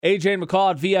AJ and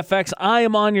McCall at VFX. I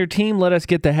am on your team. Let us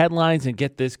get the headlines and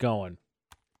get this going.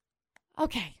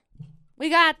 Okay. We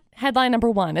got headline number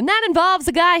 1, and that involves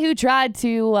a guy who tried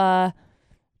to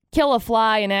kill a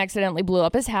fly and accidentally blew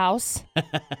up his house.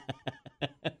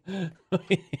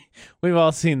 We've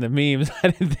all seen the memes.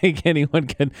 I didn't think anyone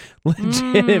could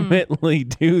legitimately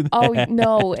do that. Oh,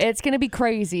 no, it's going to be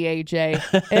crazy, AJ.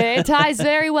 It ties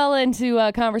very well into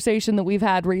a conversation that we've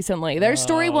had recently. There's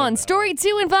story 1. No. Story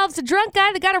 2 involves a drunk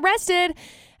guy that got arrested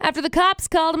after the cops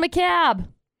called him a cab,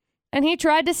 and he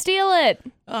tried to steal it.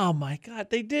 Oh, my God.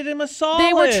 They did him a solid.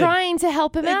 They were trying to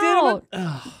help him out.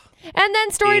 And then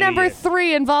story number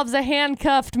 3 involves a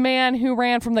handcuffed man who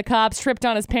ran from the cops, tripped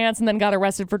on his pants, and then got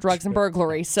arrested for drugs and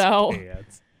burglary. So,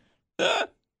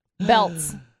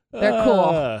 belts. They're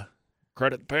cool.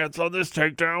 Credit pants on this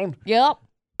takedown. Yep.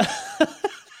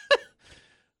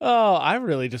 Oh, I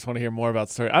really just want to hear more about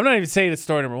story. I'm not even saying it's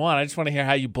story number 1. I just want to hear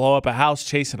how you blow up a house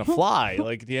chasing a fly.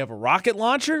 Like, do you have a rocket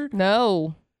launcher?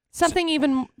 No. Something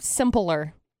even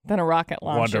simpler than a rocket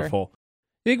launcher. Wonderful.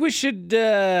 You think we should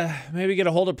maybe get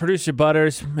a hold of producer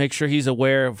Butters, make sure he's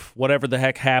aware of whatever the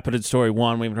heck happened in story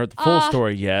 1. We haven't heard the full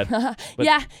story yet.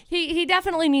 Yeah, he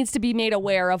definitely needs to be made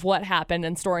aware of what happened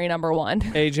in story number 1.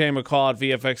 AJ McCall at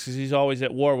VFX, because he's always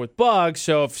at war with bugs,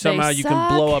 so if somehow you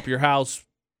can blow up your house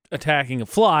attacking a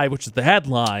fly, which is the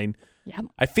headline,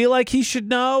 I feel like he should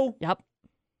know. Yep,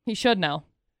 he should know.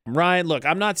 Ryan, look,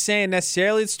 I'm not saying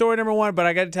necessarily it's story number 1, but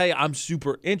I got to tell you, I'm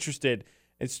super interested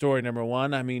in story number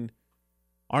 1. I mean,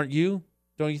 aren't you?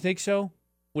 Don't you think so?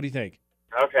 What do you think?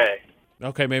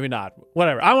 Okay, maybe not.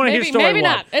 Whatever. I want to hear story 1. Maybe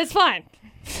not. It's fine.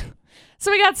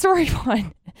 So we got story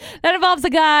 1. That involves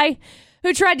a guy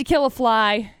who tried to kill a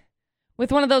fly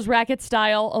with one of those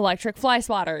racket-style electric fly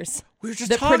swatters. We were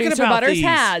just that talking producer about Butters these.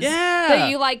 has. Yeah. That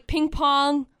you like ping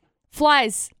pong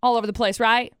flies all over the place,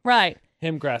 right? Right.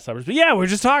 Him grasshoppers. But yeah, we were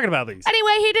just talking about these.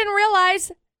 Anyway, he didn't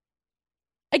realize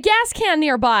a gas can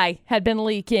nearby had been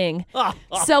leaking.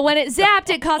 So when it zapped,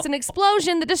 it caused an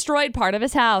explosion that destroyed part of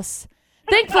his house.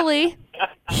 Thankfully,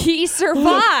 he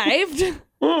survived,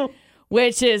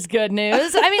 which is good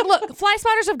news. I mean, look, fly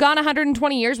swatters have gone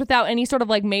 120 years without any sort of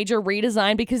like major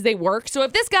redesign because they work. So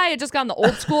if this guy had just gone the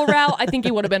old school route, I think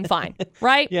he would have been fine,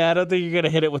 right? Yeah, I don't think you're going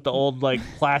to hit it with the old like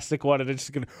plastic one and it's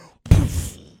just going to...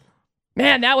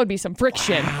 Man, that would be some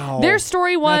friction. Wow. There's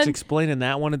story 1. That's explaining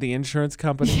that one at the insurance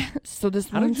company. Yeah, so this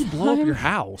How did you blow up your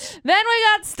house? Then we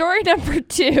got story number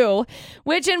 2,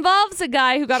 which involves a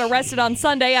guy who got arrested on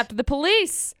Sunday after the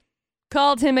police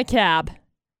called him a cab.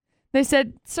 They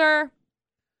said, "Sir,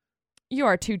 you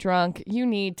are too drunk. You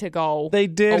need to go They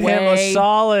did away. him a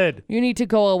solid. You need to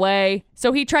go away."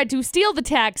 So he tried to steal the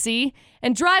taxi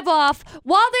and drive off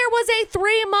while there was a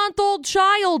 3-month-old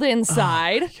child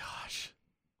inside. Oh, my gosh.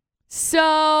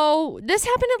 So this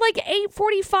happened at like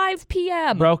 8:45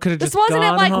 p.m. Bro could have just This wasn't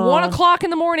gone at like home. 1 o'clock in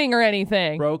the morning or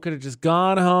anything. Bro could have just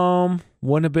gone home.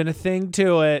 Wouldn't have been a thing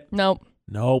to it. Nope.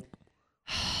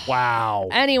 Wow.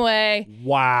 Anyway.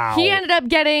 Wow. He ended up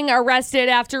getting arrested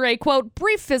after a, quote,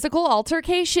 brief physical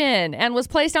altercation and was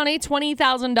placed on a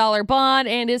 $20,000 bond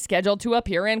and is scheduled to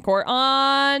appear in court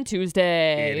on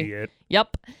Tuesday. Idiot.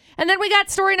 Yep. And then we got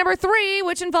story number 3,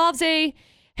 which involves a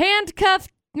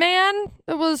handcuffed man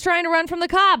that was trying to run from the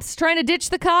cops, trying to ditch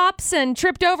the cops and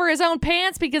tripped over his own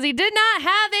pants because he did not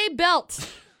have a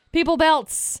belt. People,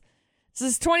 belts. This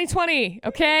is 2020,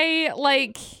 okay?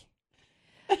 Like,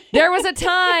 there was a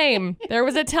time. Your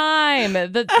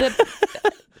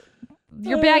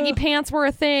baggy pants were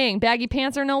a thing. Baggy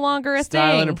pants are no longer a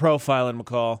Styling thing. and profiling,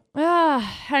 McCall.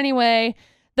 Anyway,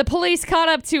 the police caught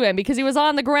up to him because he was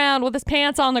on the ground with his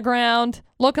pants on the ground,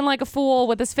 looking like a fool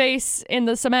with his face in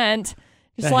the cement.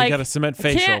 Just Yeah, like, he got a cement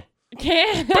facial.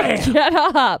 Can't get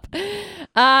up.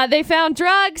 They found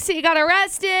drugs. He got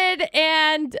arrested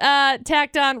and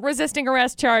tacked on resisting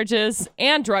arrest charges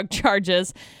and drug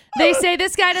charges. They say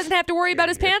this guy doesn't have to worry about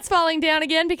his pants falling down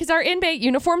again because our inmate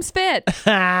uniforms fit.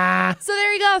 So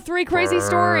there you go. 3 crazy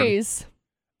stories.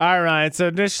 All right. So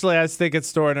initially, I was thinking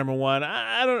story number 1.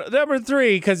 I don't know. Number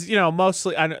 3, because, you know,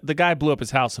 mostly the guy blew up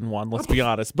his house in 1, let's be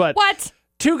honest. But What?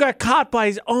 2 got caught by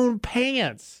his own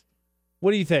pants.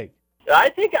 What do you think? I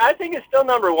think it's still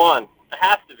number 1. It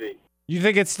has to be. You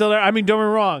think it's still there? I mean, don't get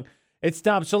me wrong. It's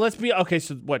dumb. So let's be okay.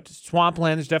 So what?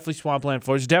 Swampland. There's definitely swampland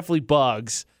floors. There's definitely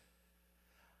bugs.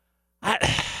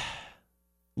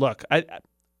 Look, I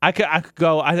could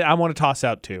go. I want to toss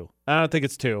out 2. I don't think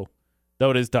it's 2, though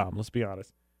it is dumb. Let's be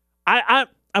honest. I'm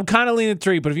kind of leaning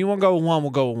 3, but if you want to go with 1, we'll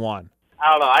go with 1.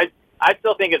 I don't know. I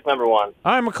still think it's number 1.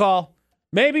 All right, McCall.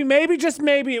 Maybe, just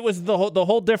maybe it was the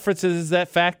whole difference is that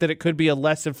fact that it could be a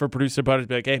lesson for producer Butters to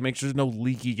be like, hey, make sure there's no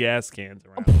leaky gas cans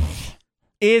around.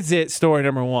 is it story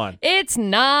number 1? It's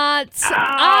not.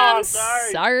 I'm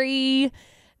sorry.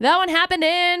 That one happened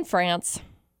in France.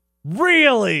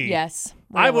 Really? Yes.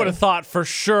 Really. I would have thought for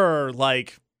sure,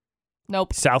 like,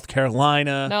 nope. South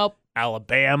Carolina, nope.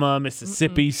 Alabama,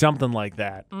 Mississippi, something like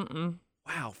that. Mm-mm.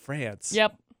 Wow, France.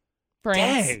 Yep.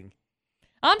 France. Dang.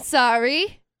 I'm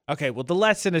sorry. Okay, well, the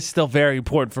lesson is still very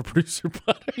important for Producer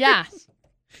Butters. Yeah.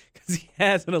 Because he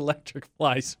has an electric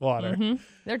fly swatter. Mm-hmm.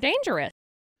 They're dangerous.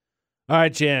 All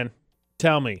right, Jan,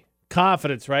 tell me.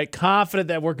 Confidence, right? Confident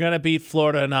that we're going to beat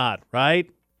Florida or not, right?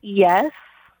 Yes.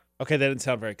 Okay, that didn't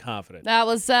sound very confident. That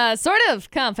was sort of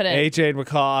confident. AJ and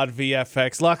McCall on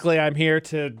VFX. Luckily, I'm here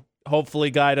to hopefully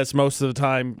guide us most of the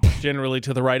time, generally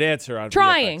to the right answer on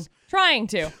VFX. Trying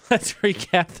to. Let's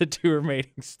recap the 2 remaining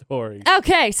stories.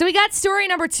 Okay, so we got story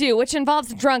number 2, which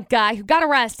involves a drunk guy who got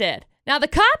arrested. Now, the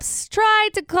cops tried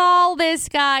to call this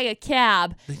guy a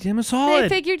cab. They did him a solid. They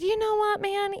figured, you know what,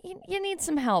 man? You need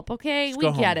some help, okay? Just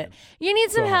we get it. You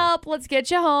need some help. Let's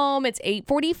get you home. It's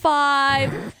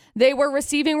 8:45. They were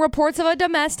receiving reports of a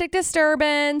domestic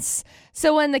disturbance.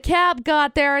 So when the cab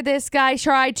got there, this guy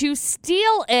tried to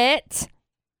steal it.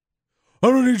 I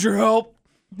don't need your help.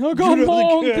 I got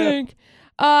honking.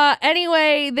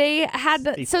 Anyway, they had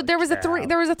there was a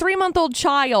 3-month-old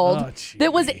child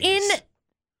that was in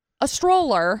a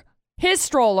stroller, his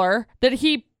stroller, that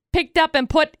he picked up and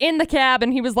put in the cab,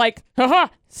 and he was like, haha,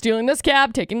 stealing this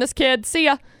cab, taking this kid, see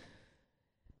ya.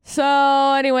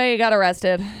 So anyway, he got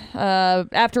arrested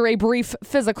after a brief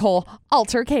physical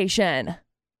altercation.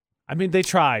 I mean, they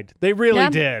tried. They really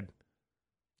did.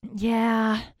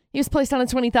 Yeah. He was placed on a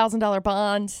 $20,000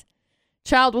 bond.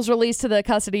 Child was released to the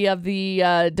custody of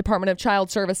the Department of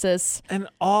Child Services. And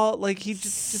all, like, he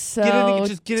just get in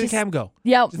the cab and go.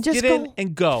 Yeah, just get in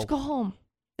and go. Just go home.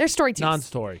 There's story 2.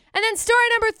 Non-story. And then story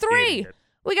number 3. Idiot.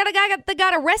 We got a guy that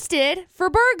got arrested for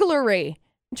burglary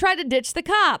and tried to ditch the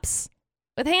cops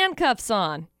with handcuffs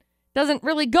on. Doesn't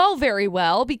really go very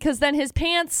well because then his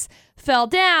pants fell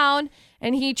down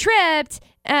and he tripped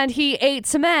and he ate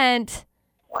cement.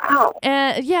 Wow.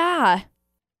 And yeah.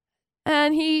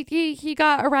 And he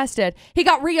got arrested. He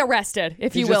got rearrested,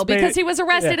 if you will, because he was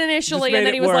arrested initially and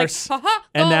then he was worse. like, haha,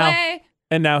 go away.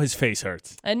 And now his face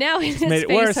hurts. And now his made it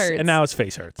face worse, hurts. and now his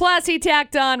face hurts. Plus, he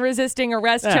tacked on resisting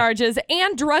arrest charges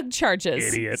and drug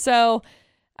charges. Idiot. So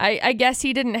I guess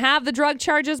he didn't have the drug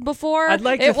charges before.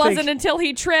 It wasn't until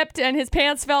he tripped and his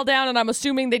pants fell down, and I'm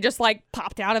assuming they just like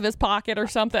popped out of his pocket or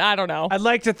something. I don't know. I'd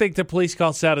like to think the police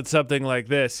call sounded something like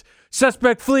this.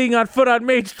 Suspect fleeing on foot on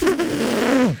Main Street.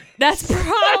 That's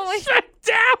probably...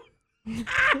 down.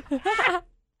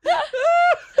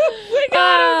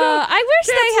 I wish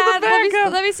they had.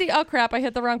 Let me see. Oh crap! I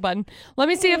hit the wrong button. Let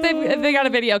me see if they got a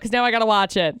video because now I gotta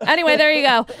watch it. Anyway, there you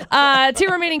go.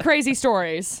 2 remaining crazy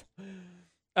stories.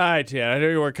 All right, Jan. I know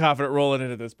you were confident rolling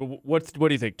into this, but what do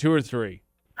you think? 2 or 3?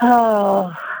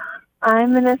 Oh,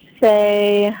 I'm gonna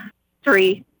say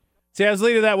 3. See, I was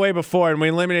leaning that way before, and we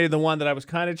eliminated the one that I was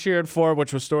kind of cheering for,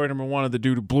 which was story number 1 of the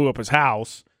dude who blew up his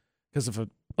house because of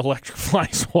an electric fly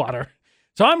swatter.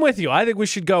 So I'm with you. I think we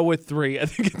should go with 3. I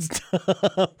think it's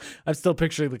dumb. I'm still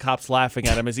picturing the cops laughing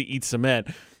at him as he eats cement.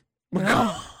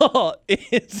 McCall,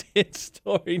 is it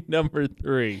story number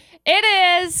 3?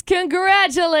 It is.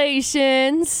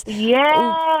 Congratulations.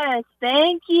 Yes,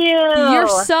 thank you.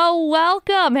 You're so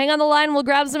welcome. Hang on the line. We'll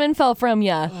grab some info from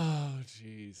you. Oh,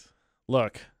 jeez.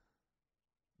 Look.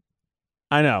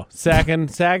 I know. Sagging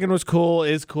was cool,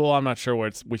 is cool. I'm not sure where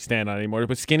we stand on it anymore.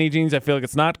 But skinny jeans, I feel like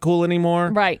it's not cool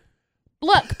anymore. Right.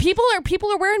 Look, people are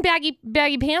wearing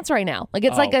baggy pants right now. Like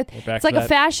it's like a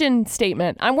fashion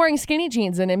statement. I'm wearing skinny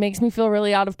jeans and it makes me feel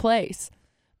really out of place.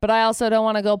 But I also don't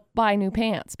want to go buy new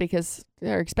pants because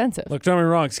they're expensive. Look, don't get me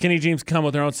wrong. Skinny jeans come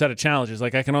with their own set of challenges.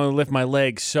 Like I can only lift my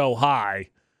legs so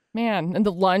high. Man, and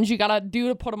the lunge you gotta do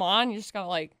to put them on, you just gotta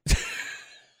like.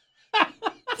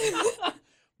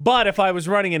 But if I was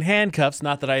running in handcuffs,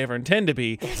 not that I ever intend to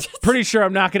be, pretty sure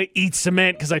I'm not going to eat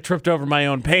cement because I tripped over my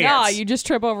own pants. No, you just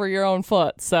trip over your own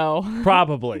foot, so.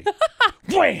 Probably.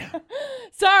 Wham!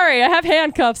 Sorry, I have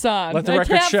handcuffs on. Let the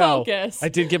record can't show. Focus. I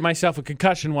did get myself a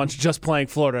concussion once just playing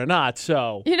Florida or not,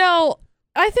 so. You know,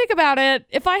 I think about it.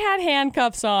 If I had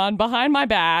handcuffs on behind my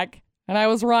back and I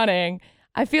was running,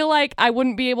 I feel like I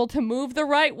wouldn't be able to move the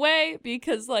right way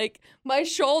because, like, my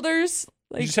shoulders...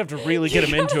 You just have to really get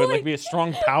them into it, like be a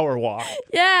strong power walk.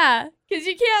 Yeah, because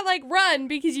you can't like run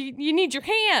because you need your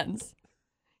hands.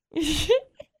 Does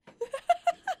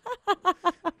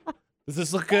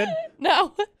this look good?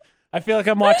 No. I feel like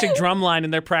I'm watching Drumline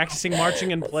and they're practicing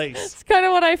marching in place. It's kind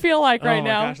of what I feel like right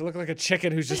now. Oh my gosh, I look like a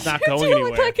chicken who's just not going you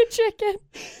anywhere. look like a chicken.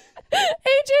 AJ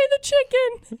the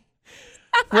chicken.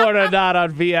 Florida Not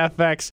on VFX.